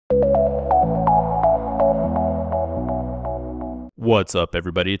What's up,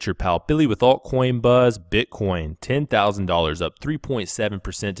 everybody? It's your pal Billy with Altcoin Buzz. Bitcoin, $10,000, up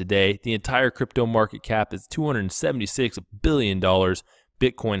 3.7% today. The entire crypto market cap is $276 billion.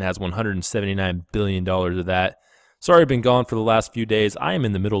 Bitcoin has $179 billion of that. Sorry I've been gone for the last few days. I am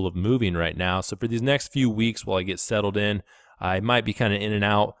in the middle of moving right now, so for these next few weeks while I get settled in, I might be kind of in and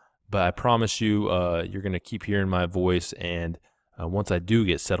out, but I promise you, you're going to keep hearing my voice, and once I do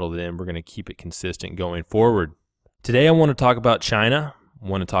get settled in, we're going to keep it consistent going forward. Today I want to talk about China. I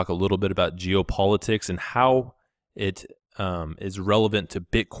want to talk a little bit about geopolitics and how it is relevant to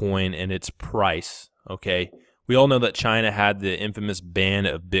Bitcoin and its price. Okay, we all know that China had the infamous ban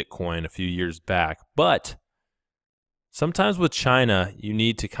of Bitcoin a few years back, but sometimes with China you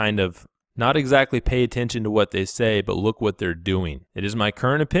need to kind of not exactly pay attention to what they say, but look what they're doing. It is my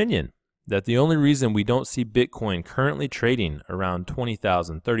current opinion that the only reason we don't see Bitcoin currently trading around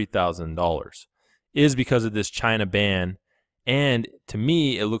 $20,000, $30,000 is because of this China ban. And to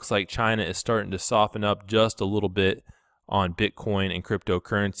me, it looks like China is starting to soften up just a little bit on Bitcoin and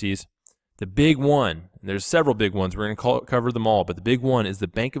cryptocurrencies. The big one, and there's several big ones, we're going to cover them all, but the big one is the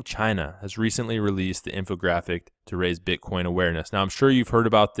Bank of China has recently released the infographic to raise Bitcoin awareness. Now, I'm sure you've heard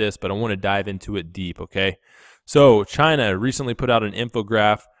about this, but I want to dive into it deep, okay? So China recently put out an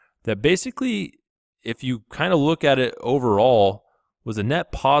infographic that basically, if you kind of look at it overall, was a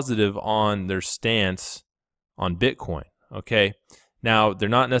net positive on their stance on Bitcoin, okay? Now, they're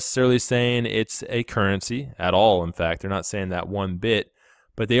not necessarily saying it's a currency at all. In fact, they're not saying that one bit,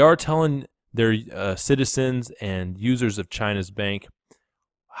 but they are telling their citizens and users of China's bank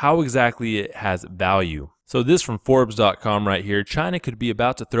how exactly it has value. So this from Forbes.com right here: China could be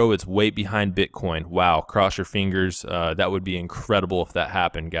about to throw its weight behind Bitcoin. Wow, cross your fingers. That would be incredible if that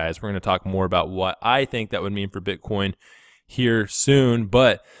happened, guys. We're going to talk more about what I think that would mean for Bitcoin here soon.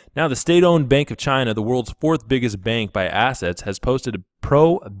 But now the state-owned Bank of China, the world's fourth biggest bank by assets, has posted a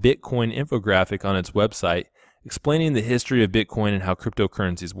pro-Bitcoin infographic on its website explaining the history of Bitcoin and how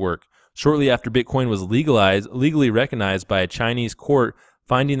cryptocurrencies work. Shortly after Bitcoin was legally recognized by a Chinese court,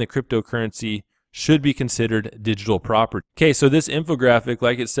 finding the cryptocurrency should be considered digital property. Okay, so this infographic,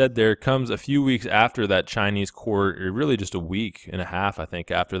 like it said there, comes a few weeks after that Chinese court, or really just a week and a half, I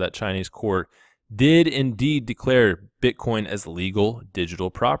think, after that Chinese court did indeed declare Bitcoin as legal digital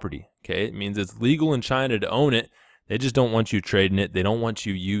property. Okay, it means it's legal in China to own it. They just don't want you trading it. They don't want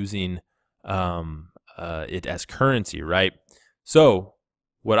you using it as currency, right? So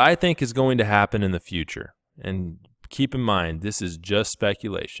what I think is going to happen in the future, and keep in mind, this is just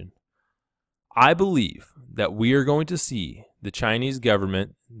speculation, I believe that we are going to see the Chinese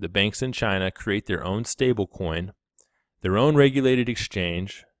government, the banks in China, create their own stable coin, their own regulated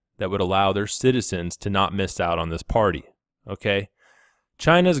exchange that would allow their citizens to not miss out on this party, okay?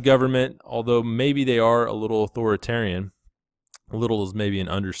 China's government, although maybe they are a little authoritarian, a little is maybe an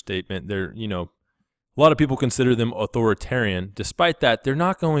understatement, they're, you know, a lot of people consider them authoritarian. Despite that, they're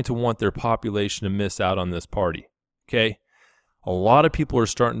not going to want their population to miss out on this party, okay? A lot of people are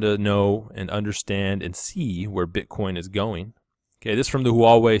starting to know and understand and see where Bitcoin is going. Okay, this from the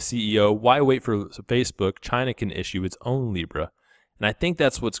Huawei CEO: why wait for Facebook? China can issue its own Libra. And I think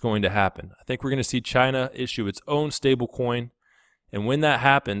that's what's going to happen. I think we're going to see China issue its own stable coin. And when that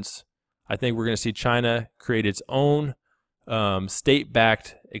happens, I think we're going to see China create its own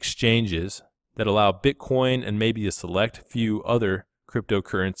state-backed exchanges that allow Bitcoin and maybe a select few other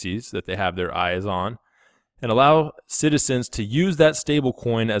cryptocurrencies that they have their eyes on, and allow citizens to use that stable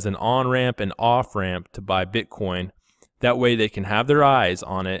coin as an on-ramp and off-ramp to buy Bitcoin. That way they can have their eyes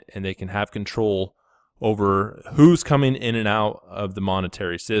on it and they can have control over who's coming in and out of the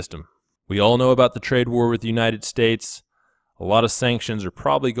monetary system. We all know about the trade war with the United States. A lot of sanctions are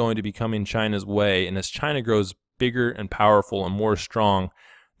probably going to be coming China's way, and as China grows bigger and powerful and more strong,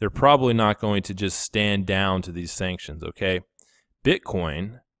 they're probably not going to just stand down to these sanctions, okay?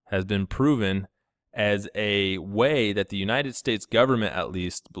 Bitcoin has been proven as a way that the United States government at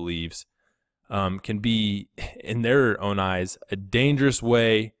least believes can be, in their own eyes, a dangerous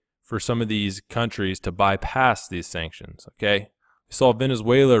way for some of these countries to bypass these sanctions, okay? We saw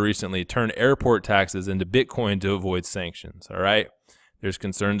Venezuela recently turn airport taxes into Bitcoin to avoid sanctions, all right? There's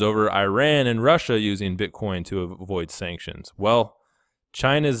concerns over Iran and Russia using Bitcoin to avoid sanctions. Well,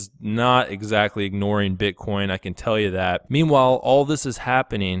 China's not exactly ignoring Bitcoin, I can tell you that. Meanwhile, all this is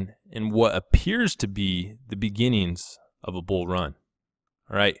happening in what appears to be the beginnings of a bull run,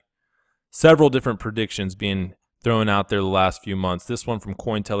 all right? Several different predictions being thrown out there the last few months. This one from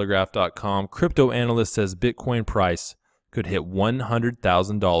Cointelegraph.com. Crypto analyst says Bitcoin price could hit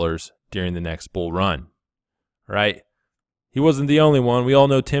 $100,000 during the next bull run. Right? He wasn't the only one. We all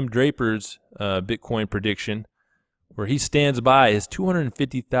know Tim Draper's Bitcoin prediction where he stands by his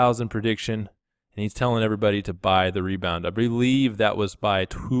 250,000 prediction, and he's telling everybody to buy the rebound. I believe that was by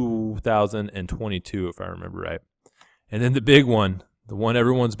 2022, if I remember right. And then the big one, the one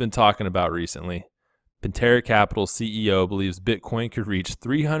everyone's been talking about recently, Pantera Capital CEO believes Bitcoin could reach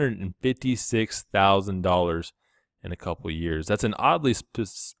 $356,000 in a couple of years. That's an oddly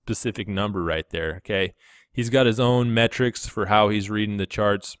specific number right there, okay? He's got his own metrics for how he's reading the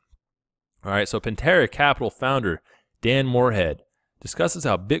charts. All right, so Pantera Capital founder Dan Morehead discusses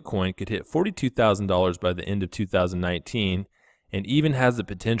how Bitcoin could hit $42,000 by the end of 2019 and even has the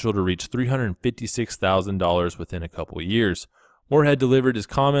potential to reach $356,000 within a couple of years. Morehead delivered his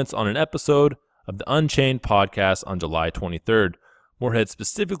comments on an episode of the Unchained podcast on July 23rd. Morehead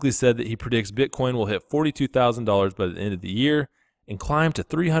specifically said that he predicts Bitcoin will hit $42,000 by the end of the year and climb to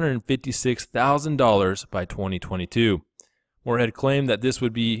 $356,000 by 2022. Morehead claimed that this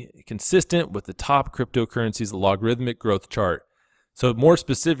would be consistent with the top cryptocurrency's logarithmic growth chart. So more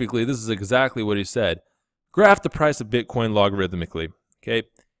specifically, this is exactly what he said. Graph the price of Bitcoin logarithmically. Okay,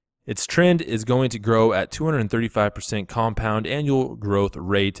 its trend is going to grow at 235% compound annual growth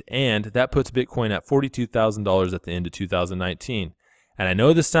rate, and that puts Bitcoin at $42,000 at the end of 2019. And I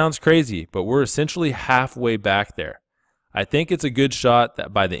know this sounds crazy, but we're essentially halfway back there. I think it's a good shot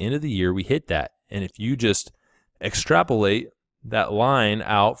that by the end of the year we hit that. And if you just extrapolate that line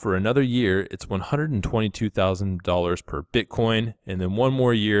out for another year, it's $122,000 per Bitcoin, and then one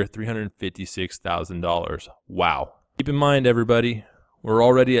more year, $356,000. Wow. Keep in mind, everybody, we're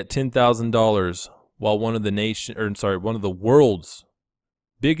already at $10,000, while one of the world's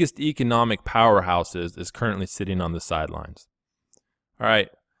biggest economic powerhouses is currently sitting on the sidelines. All right,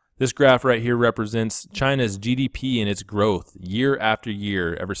 this graph right here represents China's GDP and its growth year after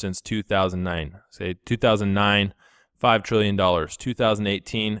year ever since 2009. Say 2009, $5 trillion.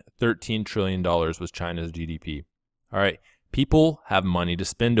 2018, $13 trillion was China's GDP. All right, people have money to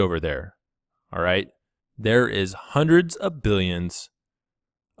spend over there. All right, there is hundreds of billions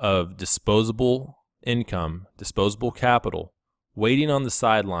of disposable income, disposable capital waiting on the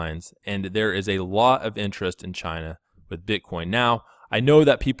sidelines, and there is a lot of interest in China with Bitcoin. Now, I know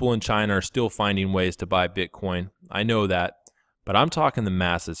that people in China are still finding ways to buy Bitcoin. I know that, but I'm talking the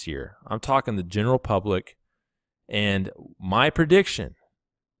masses here. I'm talking the general public, and my prediction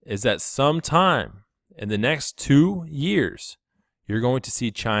is that sometime in the next 2 years, you're going to see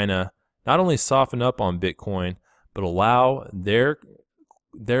China not only soften up on Bitcoin, but allow their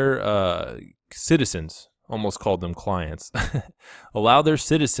citizens, almost called them clients, allow their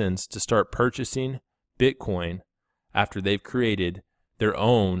citizens to start purchasing Bitcoin after they've created their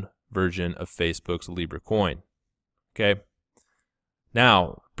own version of Facebook's Libra coin. Okay.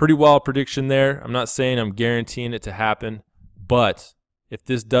 Now, pretty wild prediction there. I'm not saying I'm guaranteeing it to happen, but if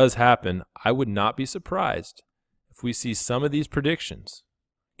this does happen, I would not be surprised if we see some of these predictions,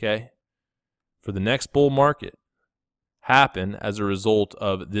 okay, for the next bull market happen as a result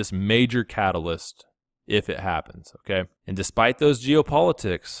of this major catalyst, if it happens, okay? And despite those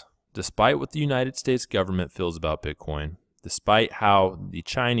geopolitics, despite what the United States government feels about Bitcoin, despite how the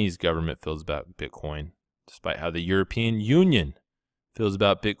Chinese government feels about Bitcoin, despite how the European Union feels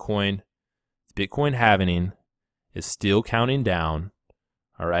about Bitcoin, the Bitcoin halving is still counting down.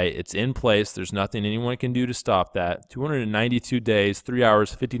 All right, it's in place. There's nothing anyone can do to stop that. 292 days, 3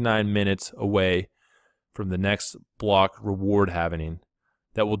 hours, 59 minutes away from the next block reward halving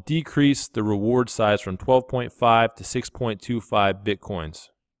that will decrease the reward size from 12.5 to 6.25 Bitcoins.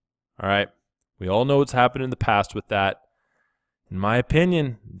 All right, we all know what's happened in the past with that. In my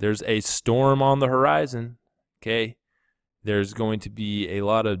opinion, there's a storm on the horizon, okay? There's going to be a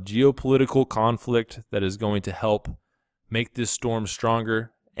lot of geopolitical conflict that is going to help make this storm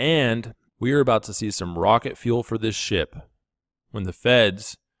stronger, and we are about to see some rocket fuel for this ship when the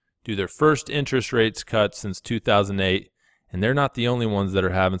Feds do their first interest rates cut since 2008, and they're not the only ones that are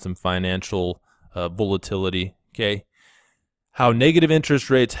having some financial volatility, okay? How negative interest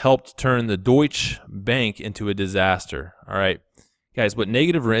rates helped turn the Deutsche Bank into a disaster, all right? Guys, what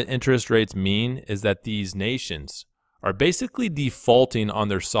negative interest rates mean is that these nations are basically defaulting on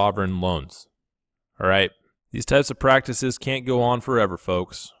their sovereign loans, all right? These types of practices can't go on forever,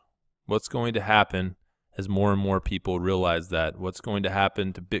 folks. What's going to happen as more and more people realize that? What's going to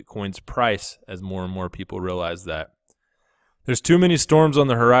happen to Bitcoin's price as more and more people realize that? There's too many storms on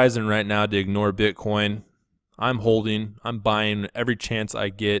the horizon right now to ignore Bitcoin. I'm holding, I'm buying every chance I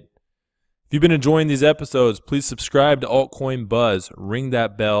get. If you've been enjoying these episodes, please subscribe to Altcoin Buzz, ring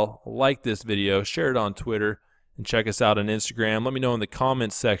that bell, like this video, share it on Twitter, and check us out on Instagram. Let me know in the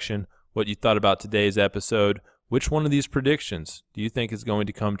comments section what you thought about today's episode. Which one of these predictions do you think is going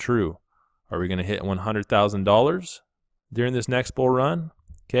to come true? Are we going to hit $100,000 during this next bull run?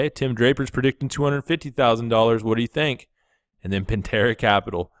 Okay, Tim Draper's predicting $250,000. What do you think? And then Pantera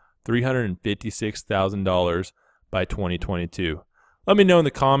Capital, $356,000 by 2022. Let me know in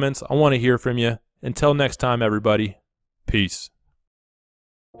the comments. I want to hear from you. Until next time, everybody. Peace.